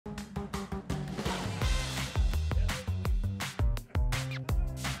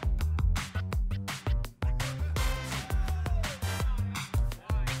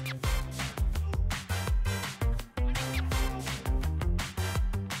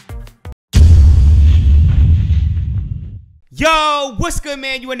Yo, what's good,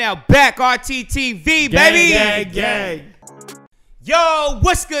 man? You are now back, RTTV, baby. Gang, gang. Yo,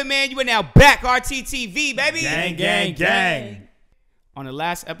 what's good, man? You are now back, RTTV, baby. Gang, gang, gang. On the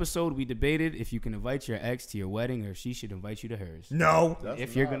last episode, we debated if you can invite your ex to your wedding or if she should invite you to hers. No. That's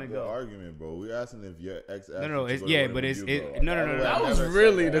if you're not gonna the go. argument, bro. We asking if your ex. No, it's yeah, but it's no. That was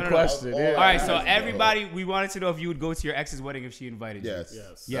really the question. Yeah. All right, so everybody, we wanted to know if you would go to your ex's wedding if she invited you. Yes.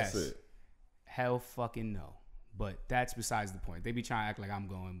 Yes. That's it. Hell fucking no. But that's besides the point. They be trying to act like I'm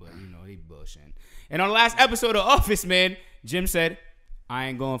going, but you know, they bullshitting. And on the last episode of Office, man, Jim said, I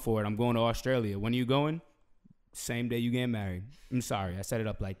ain't going for it. I'm going to Australia. When are you going? Same day you getting married. I'm sorry. I set it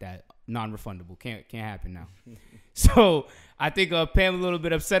up like that. Non-refundable. Can't happen now. So I think Pam a little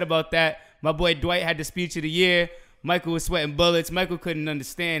bit upset about that. My boy Dwight had the speech of the year. Michael was sweating bullets. Michael couldn't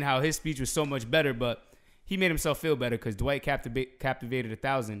understand how his speech was so much better, but he made himself feel better because Dwight captivated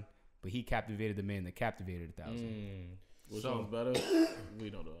 1,000. But he captivated the man that captivated 1,000. Which one's better?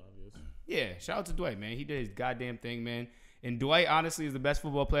 We don't know, obviously. Yeah, shout out to Dwight, man. He did his goddamn thing, man. And Dwight, honestly, is the best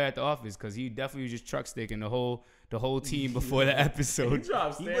football player at the office because he definitely was just truck sticking the whole team before the episode.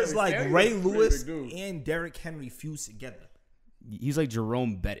 He was like Ray Lewis and Derrick Henry fused together. He's like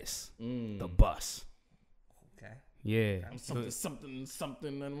Jerome Bettis, the bus. Okay. Yeah. Something.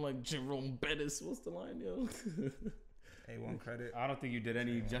 And I'm like, Jerome Bettis. What's the line, yo? A1 credit. I don't think you did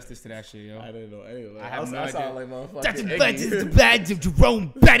any justice to that shit, yo. I didn't know any of that. I have no idea. Sound like motherfucking That's Iggy. the badge of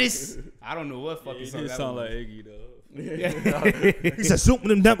Jerome Bettis. I don't know what fucking song He that sound was. like Iggy, though. He said, "Soup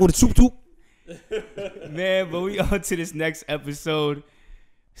them down with a soup toop." Man, but we on to this next episode.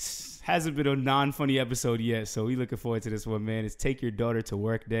 Hasn't been a non-funny episode yet, so we looking forward to this one, man. It's Take Your Daughter to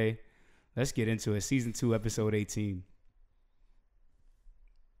Work Day. Let's get into it. Season 2, episode 18.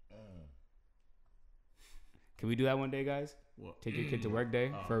 Can we do that one day, guys? What? Take your kid to work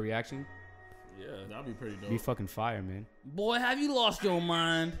day for a reaction? Yeah, that'd be pretty dope. Be fucking fire, man. Boy, have you lost your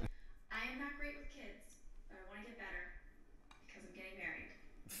mind? I am not great with kids, but I want to get better because I'm getting married.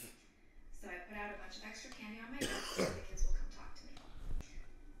 So I put out a bunch of extra candy on my desk so the kids will come talk to me.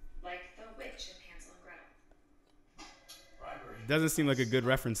 Like the witch in Hansel and Gretel. Doesn't seem like a good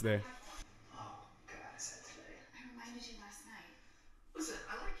reference there. Oh, God, is that today? I reminded you last night. Listen,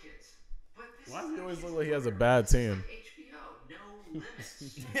 I like kids, but this Why does is he not always kids look like he has a corner. bad This is team? like HBO, no limits.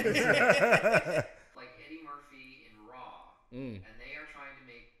 Like Eddie Murphy in Raw, and they are trying to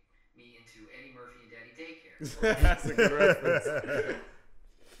make me into Eddie Murphy and Daddy Daycare. That's a good reference.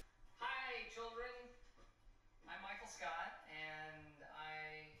 Hi, children. I'm Michael Scott, and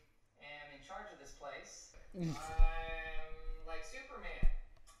I am in charge of this place. I'm like Superman,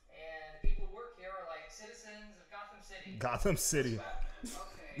 and the people who work here are like citizens of Gotham City. Gotham City.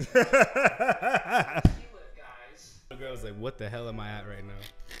 Okay. You live, guys. The girl's like, what the hell am I at right now?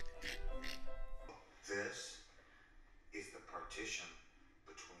 This is the partition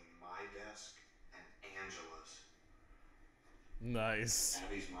between my desk and Angela's. Nice.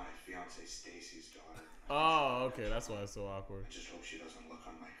 Abby's my fiance Stacy's daughter. Oh, okay. That's why it's so awkward. I just hope she doesn't look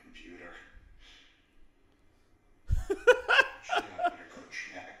on my computer. I better go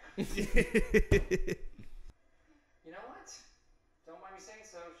check. You know what? Don't mind me saying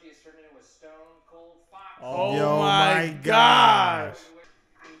so. She has turned into a stone cold fox. Oh, Yo, my my gosh.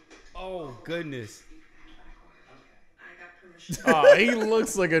 Oh, goodness. I got permission Oh, he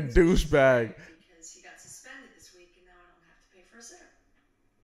looks like a douchebag. because he got suspended this week and now I don't have to pay for a sitter.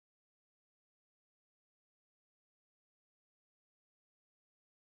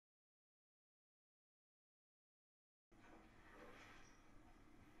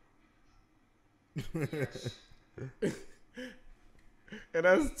 And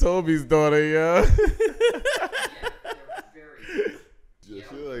that's Toby's daughter, yeah. Yeah, they're very. Just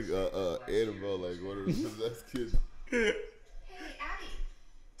feel like Annabelle, like one of the possessed kids. Hey, Abby,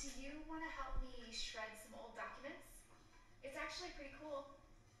 do you want to help me shred some old documents? It's actually pretty cool.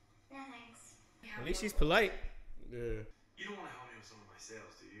 No, thanks. At least she's polite. Yeah. You don't want to help me with some of my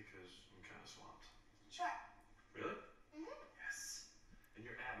sales, do you? Because I'm kind of swamped. Sure. Really? Mm-hmm. Yes. And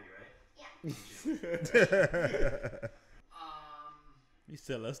you're Abby, right? Yeah. He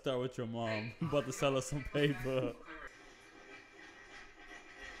said, let's start with your mom. I'm about to sell us some paper.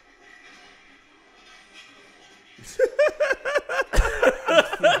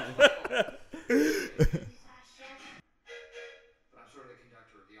 But I'm sort of the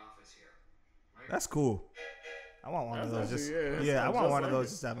conductor of the office here. Right? That's cool. I want one of That's those. Just actually- yeah, yeah, I sounds want just one of like those it.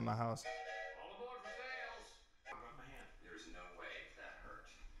 just to have in my house. All aboard for sales. How about my hand? There's no way that hurt.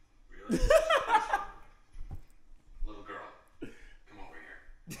 Really? Little girl, come over here.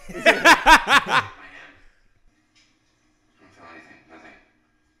 Take my hand. I don't feel anything. Nothing.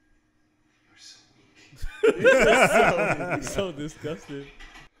 You're so weak. So disgusted.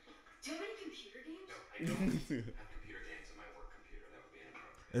 Do you have any computer games? No, I don't have computer games on my work computer. That would be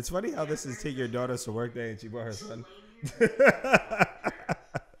inappropriate. It's funny how this is take your daughter to work day and she brought her son. You can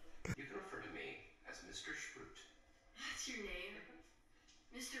refer to me as Mr. Shroot. That's your name?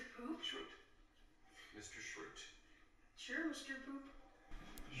 Mr. Poop? Shroot. Mr. Shroot. Sure, Mr. Poop.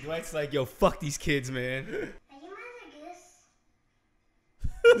 Dwight's like, yo, fuck these kids, man. Are you mind I guess?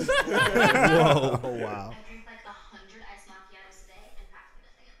 Whoa. Oh, wow. I drink like 100 iced macchiatos a day and practically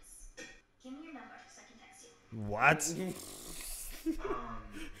nothing else. Give me your number so I can text you. What?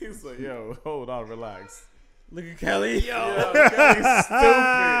 He's like, yo, hold on, relax. Look at Kelly. Yo, Kelly's stupid.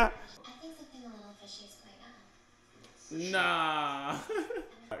 I think something a little fishy is going on. Nah. I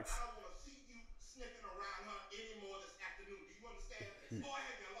don't want to see you sniffing around her anymore this afternoon. Do you understand? Boy,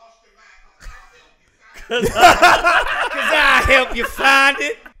 have you lost your mind? Cause I help you find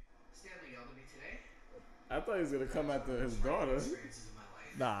it. Stanley yelled at me today. I thought he was gonna come after his daughter. Experiences of my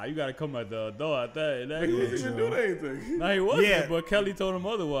life. Nah, you gotta come at the door at that. He didn't do anything. Nah, he wasn't, Yeah. but Kelly told him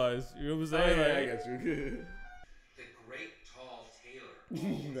otherwise. You know what I'm saying? I Like, got you. The great tall Taylor.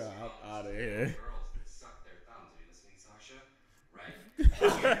 Nah, I'm out of here. Girls that suck their thumbs. Are you listening, Sasha? Right?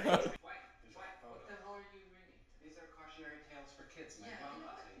 What the hell are you reading? These are cautionary tales for kids, man.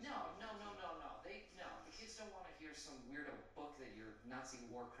 No. The kids don't want to hear some weirdo book that your Nazi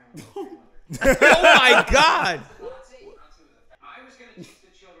war criminal grandmother. Oh my God. Nazi? I was going to teach the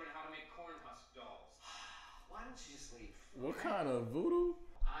children how to make corn husk dolls. Why don't you just leave? What kind of voodoo?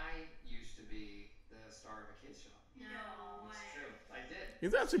 I used to be the star of a kids show. No It's true. I did.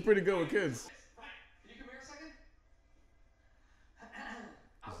 He's actually pretty good with kids. Brian, can you come here a second?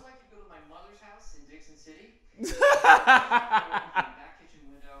 I would like to go to my mother's house in Dixon City. That kitchen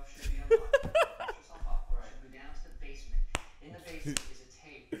window should be unlocked. Push yourself up. Should go down to the basement. In the basement is a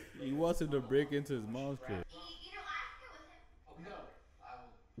tape. he wants him to break into his mom's crib. You know, I can go with him. Oh, no. I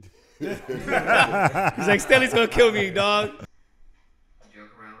will. He's like, Stanley's gonna kill me, dog. You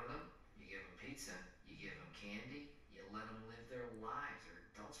joke around with them. You give them pizza. You give them candy. You let them live their lives. They're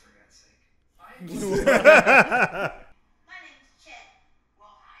adults, for God's sake. My name's Chet.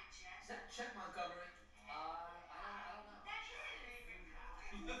 Well, hi, Chet. Is that Chet Montgomery? I don't know. That is.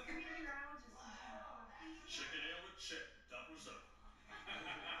 Check it out with Chet. Doubles up.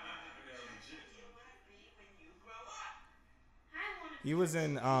 He was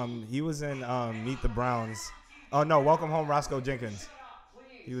in Meet the Browns. Oh no, Welcome Home, Roscoe Jenkins.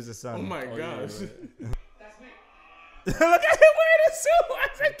 He was the son. Oh my gosh. That's me. Look at him wearing a suit. I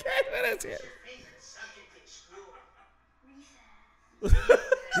said, "Kid, what is it?" Favorite subject in school?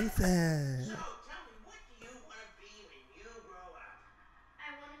 Recess. So, tell me, what do you want to be when you grow up?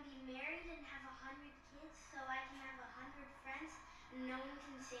 I want to be married and have 100 kids so I can have 100 friends and no one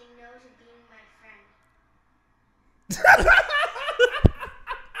can say no to being my friend.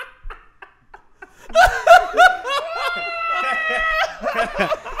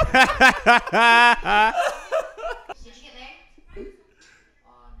 Did you get married?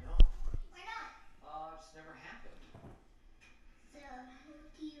 No. Why not? Just never happened. So,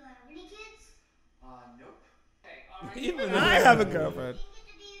 do you have any kids? Nope. Hey, all right. Even I have a girlfriend. You didn't get to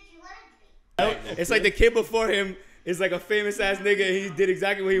be what you wanted to be. It's like the kid before him is like a famous ass nigga. And he did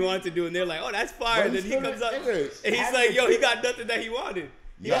exactly what he wanted to do, and they're like, "Oh, that's fire." And then he comes up, and he's like, "Yo, he got nothing that he wanted.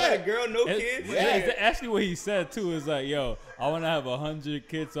 He had a girl, no kids." It's actually what he said too. Is like, yo, I want to have 100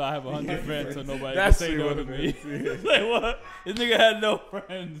 kids, so I have 100 friends, so nobody can say no to me. It's like, what? This nigga had no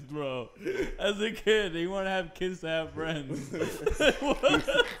friends, bro. As a kid, he want to have kids to have friends. Like,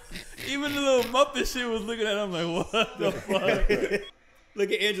 what? Even the little Muppet shit was looking at him like, what the fuck?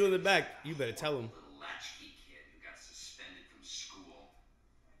 Look at Angela in the back. You better tell him. Little latchkey kid who got suspended from school.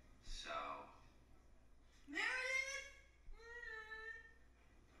 So,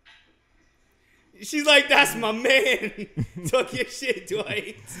 She's like, "That's my man." Talk your shit,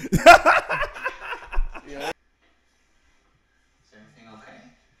 Dwight. Is everything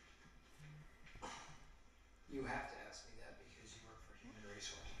okay? You have to ask me that because you work for human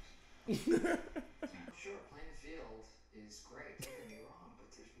resources. Sure, playing the field is great. Don't get me wrong,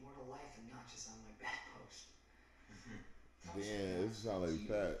 but there's more to life than not just on my bedpost. Damn, this sound like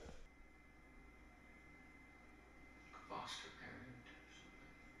Pat. Foster parent.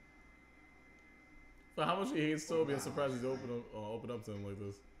 For how much he hates Toby, I'm surprised he's open up to him like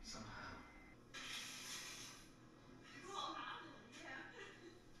this. Somehow.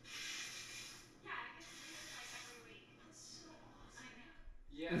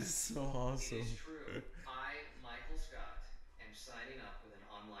 Yes, So awesome. it is true. I, Michael Scott, am signing up with an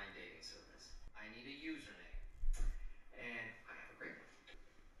online dating service. I need a username. And I have a great one.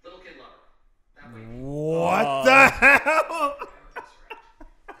 Little Kid Lover. That way. What?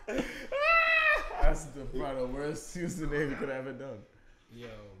 best username you could have ever done. Yo,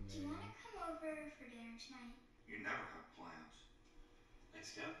 Do you man. want to come over for dinner tonight? You never have plans.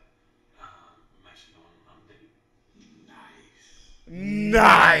 Thanks, Kev. I'm actually going on a date.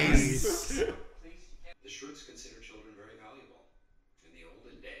 Nice. The Schrutes consider children very valuable. In the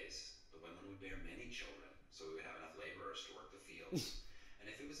olden days, the women would bear many children, so we would have enough laborers to work the fields. And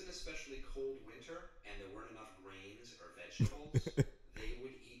if it was an especially cold winter and there weren't enough grains or vegetables, they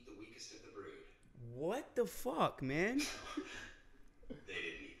would eat the weakest of the brood. What the fuck, man? They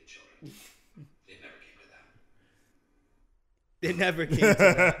didn't eat the children. It never came to that. It never came to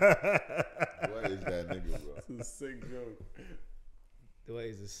that. What is that nigga, bro? It's a sick joke.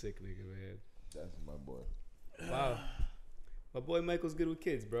 Dwight's a sick nigga, man. That's my boy. Wow. My boy Michael's good with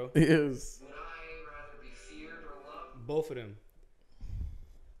kids, bro. He is. Would I rather be feared or loved? Both of them.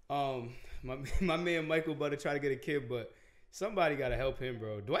 My man Michael about to try to get a kid, but somebody got to help him,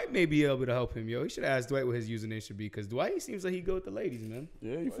 bro. Dwight may be able to help him, yo. He should ask Dwight what his username should be, because Dwight seems like he go with the ladies, man.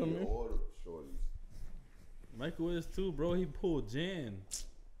 Yeah, you feel me? All the shorties. Michael is too, bro. He pulled Jan.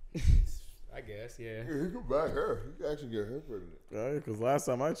 I guess, yeah. Yeah, he can back her. He can actually get her pregnant. Right, because last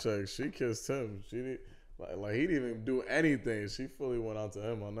time I checked, she kissed him. She didn't, like he didn't even do anything. She fully went out to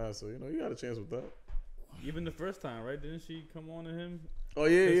him on that. So, you know, you got a chance with that. Even the first time, right? Didn't she come on to him? Oh,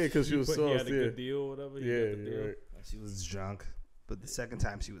 yeah, because she was He sauced, had a good deal or whatever. He Yeah, got the deal. you're right. She was drunk. But the second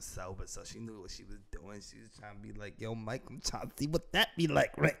time she was sober, so she knew what she was doing. She was trying to be like, yo, Mike, I'm trying to see what that be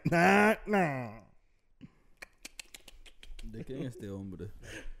like right now. Nah. They can't stay home with it.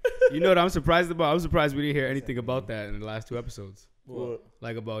 You know what I'm surprised about? I'm surprised we didn't hear anything about that in the last 2 episodes. What?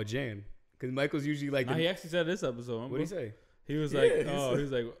 Like about Jan. Because Michael's usually like... Nah, he actually said this episode. What'd he say? He was like, he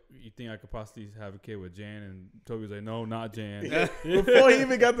was like, you think I could possibly have a kid with Jan? And Toby was like, no, not Jan. Before he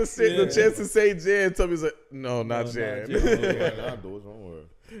even got the chance to say Jan, Toby's like, no, not Jan. Don't worry.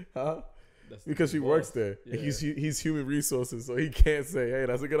 Huh? Because she works there. Yeah. He's human resources, so he can't say, hey,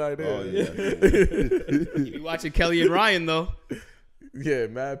 that's a good idea. Oh, yeah. You be watching Kelly and Ryan, though. Yeah,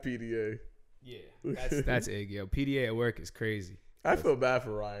 mad PDA. Yeah. That's egg, yo. PDA at work is crazy. I feel bad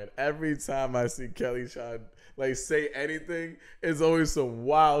for Ryan. Every time I see Kelly try to like say anything, it's always some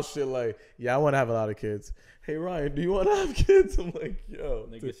wild shit like, yeah, I want to have a lot of kids. Hey, Ryan, do you want to have kids? I'm like, yo.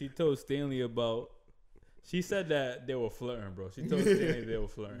 Nigga, she told Stanley about... She said that they were flirting, bro. She told Stanley they were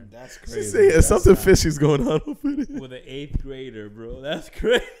flirting. That's She crazy. said something fishy's going on over there. With an 8th grader, bro. That's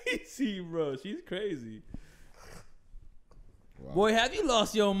crazy, bro. She's crazy. Wow. Boy, have you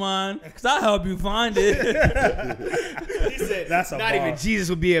lost your mind? Because I'll help you find it. He said, That's a not bar. even Jesus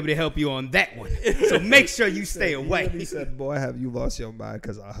will be able to help you on that one. So make sure you stay away. He said, boy, have you lost your mind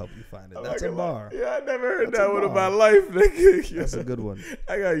because I'll help you find it. That's a bar. Yeah, I never heard That's that a one in my bar. life, nigga. That's a good one.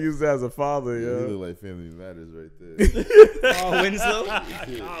 I got to use that as a father, You yo. look like Family Matters right there. Oh, Winslow?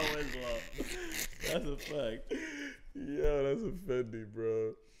 That's a fact. Yo, that's offending,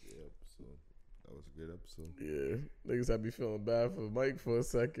 bro. So that was a good episode. Yeah, niggas had me feeling bad for Mike for a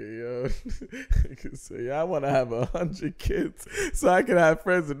second, yo. He could say, yeah, I want to have 100 kids so I can have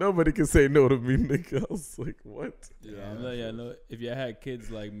friends and nobody can say no to me, nigga. I was like, what? Yeah, I'm letting y'all know, if y'all had kids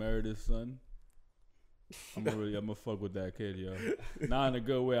like Meredith's son, I'm gonna fuck with that kid, yo. Not in a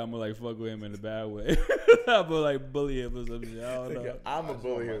good way. I'm gonna like fuck with him in a bad way. I'm gonna like bully him or something. I don't know. I'm a I just want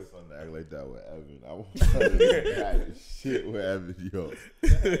bully. my son to act like that with Evan. I want my son to be bad as shit with Evan, yo.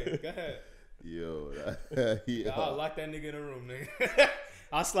 Go ahead. Yo, I'll lock that nigga in a room, nigga.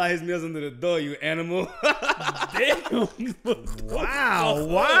 I'll slide his nails under the door, you animal. Damn. Wow.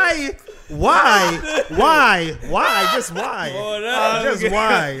 Why? Why? Just why? Oh, that- Just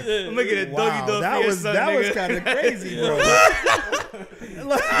why? I'm gonna get a doggy door That for your was son, that nigga. was kind of crazy,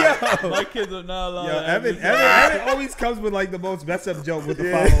 bro. My kids are not allowed. Yo, to have Evan always comes with like the most messed up joke with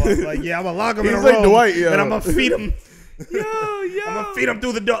the follow up. Like, yeah, I'm gonna lock him in a He's room like Dwight, yo. and I'm gonna feed him. Yo. I'm gonna feed him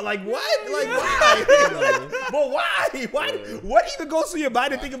through the door. Like what? Like why? But why? Why? What even goes through your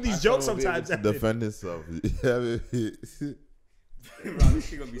mind to think of these jokes sometimes? defend himself. Bro, this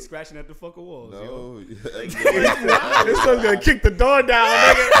shit gonna be scratching at the fucking walls, yo. No, This son's gonna kick the door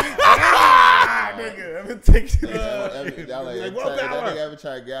down, nigga. Nigga, I'm gonna take you. that nigga ever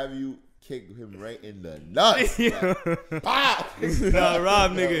try to grab you, kick him right in the nuts. Nah,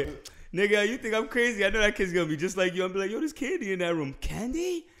 Rob, nigga. Nigga, you think I'm crazy? I know that kid's gonna be just like you. I'm be like, yo, there's candy in that room.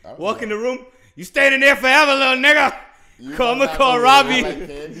 Candy? Walk in the room. You staying in there forever, little nigga. I'm gonna call Robbie. I like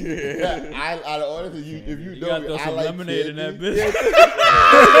candy. I order if you You know gotta me, throw I some like lemonade in that candy. bitch.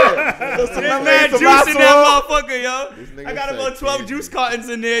 There's mad juice in that motherfucker, yo. This nigga I got said about 12 candy. juice cartons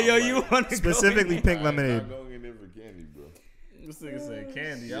in there, yo. You wanna Specifically go pink I'm lemonade. not going in there for candy, bro. This nigga said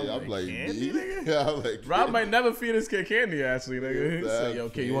candy. Yeah, I'm like, candy, nigga? Yeah, I'm like, Rob might never feed his kid candy, actually, nigga. Yeah, Say, yo,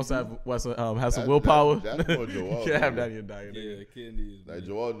 kid, you want to have some That's willpower? more Joel. You can't have that in your diet, Yeah, nigga. candy is Like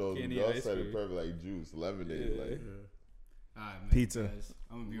Joel knows. Candy Joel ice said it cream. perfect, like juice, lemonade, like. All right, man, Pizza. guys,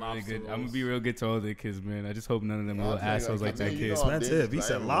 I'm gonna be Lobster really good. I'm rolls. gonna be real good to all the kids, man. I just hope none of them I'll little tell you, assholes like I that mean, you kid. know I'm Expensive. He dangerous. I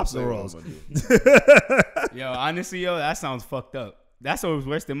said ain't lobster gonna rolls. say what I'm gonna do. Yo, honestly, yo, that sounds fucked up. That's always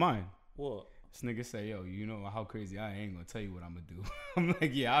worse than mine. What? This nigga say, yo, you know how crazy I ain't gonna tell you what I'm gonna do. I'm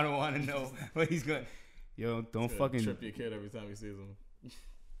like, yeah, I don't want to know what he's gonna. Yo, don't fucking. Trip your kid every time he sees him.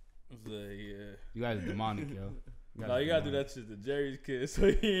 It's like, yeah. You guys are demonic, yo. No, you gotta do that shit to Jerry's kid, so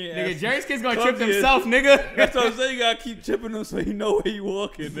he ain't. Nigga, asking- Jerry's kid's gonna Come trip here. himself, nigga. That's what I'm saying. You gotta keep tripping him so he know where you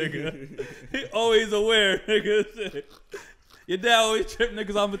walking, nigga. He always aware, nigga. Your dad always trip niggas.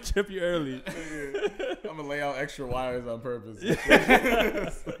 I'm gonna trip you early. I'm gonna lay out extra wires on purpose.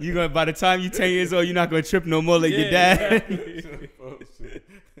 You gonna by the time you 10 years old, you're not gonna trip no more like your dad. Exactly.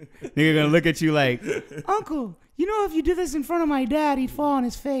 Nigga gonna look at you like, Uncle, you know if you do this in front of my dad, he'd fall on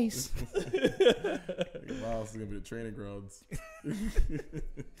his face. Wow, it's gonna be the training grounds.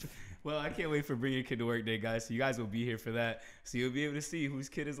 Well, I can't wait for Bring Your Kid to Work Day, guys. So you guys will be here for that. So you'll be able to see whose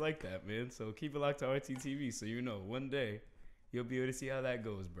kid is like that, man. So keep it locked to RTTV so you know one day you'll be able to see how that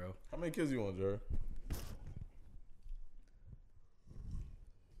goes, bro. How many kids you want, Jerry?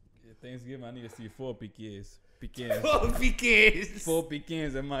 Yeah, Thanksgiving, I need to see 4 pecans. Pecans. Oh, pecans. 4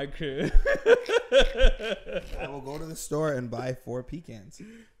 pecans in my crib. I will go to the store and buy 4 pecans.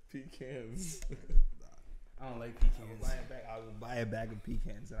 Pecans. I don't like pecans. I will buy a bag of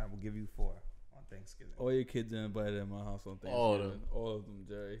pecans and I will give you 4 on Thanksgiving. All your kids are invited at my house on Thanksgiving. All of them. All of them,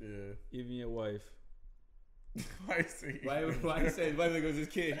 Jerry. Yeah. Even your wife. Why you say why goes his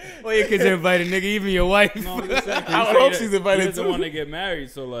kid? All your kids are invited, nigga. Even your wife. No, I'm just saying, I hope she's invited he doesn't too. want to get married,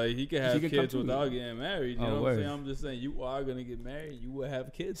 so like he can have She can come kids too. without getting married. You Oh, know what I'm word. saying? I'm just saying you are gonna get married. You will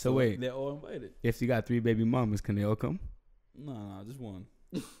have kids. So wait. they're all invited. If you got 3 baby mamas, can they all come? Nah, just one.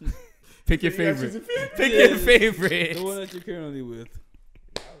 Pick your Yeah, favorite. she's a Pick your favorite. The one that you're currently with.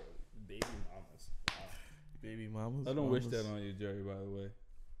 Baby mamas. Baby mamas. I don't wish that on you, Jerry. By the way.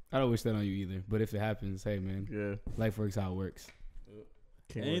 I don't wish that on you either. But if it happens, hey man, Yeah. life works how it works.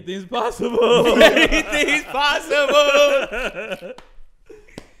 Can't wait. Anything's possible. Anything's possible.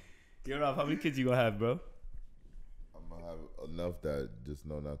 Yo, Rob, how many kids you gonna have, bro? I'm gonna have enough that just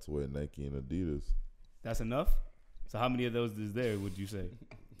know not to wear Nike and Adidas. That's enough. So how many of those is there? Would you say?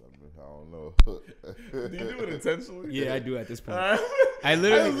 I don't know. Do you do it intentionally? Yeah, I do at this point. I I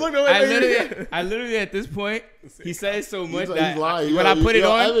just looked literally, away. I literally at this point, he says so much He's that lying. when I put it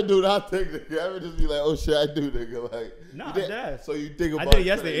on, Evan do not think nigga. Evan just be like, oh shit, I do, nigga. Like, Nah, you did- Dad. So you think I about did it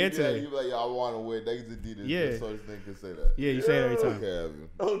yesterday and You today. be like, yo, I want to wear Nike Adidas. Yeah. Just so this nigga can say that. yeah, you say it every time. Okay, Evan.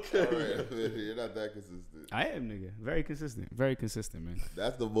 Okay. All right. You're not that consistent. I am, nigga. Very consistent, man.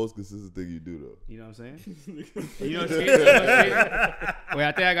 That's the most consistent thing you do, though. You know what I'm saying? You know skate? Wait,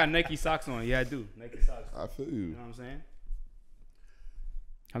 I think I got Nike socks on. Yeah, I do. Nike socks. I feel You you. know what I'm saying?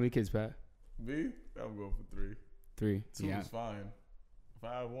 How many kids, Pat? Me? I'm going for 3. 3. 2 Yeah, is fine. If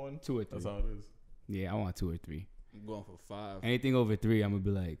I have 1, 2 or 3. that's how it is. Yeah, I want 2 or 3. I'm going for 5. Anything over 3, I'm gonna be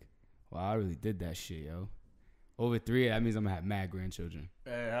like, wow, I really did that shit, yo. Over 3, that means I'm gonna have mad grandchildren.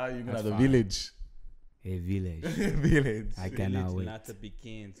 Hey, how you gonna That's have the fine. village? A village. Village. I cannot wait. Not to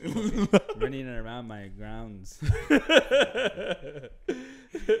pecans. Running around my grounds.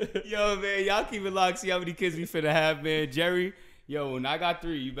 Yo, man, y'all keep it locked. See how many kids we finna have, man. Jerry, yo, when I got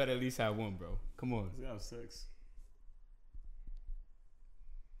 3, you better at least have 1, bro. Come on. We have 6.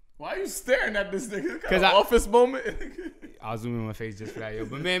 Why are you staring at this nigga? 'Cause Kind of office moment. I'll zoom in my face just for that, yo.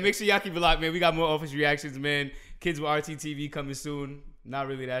 But, man, make sure y'all keep it locked, man. We got more office reactions, man. Kids with RTTV coming soon. Not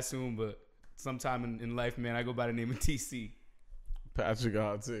really that soon, but sometime in life, man. I go by the name of TC.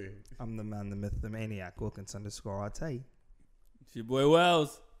 Patricrt. I'm the man, the myth, the maniac. Wilkins_RT. It's your boy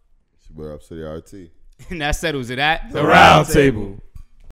Wells. It's your boy Robcityrt. And that settles it at The round table.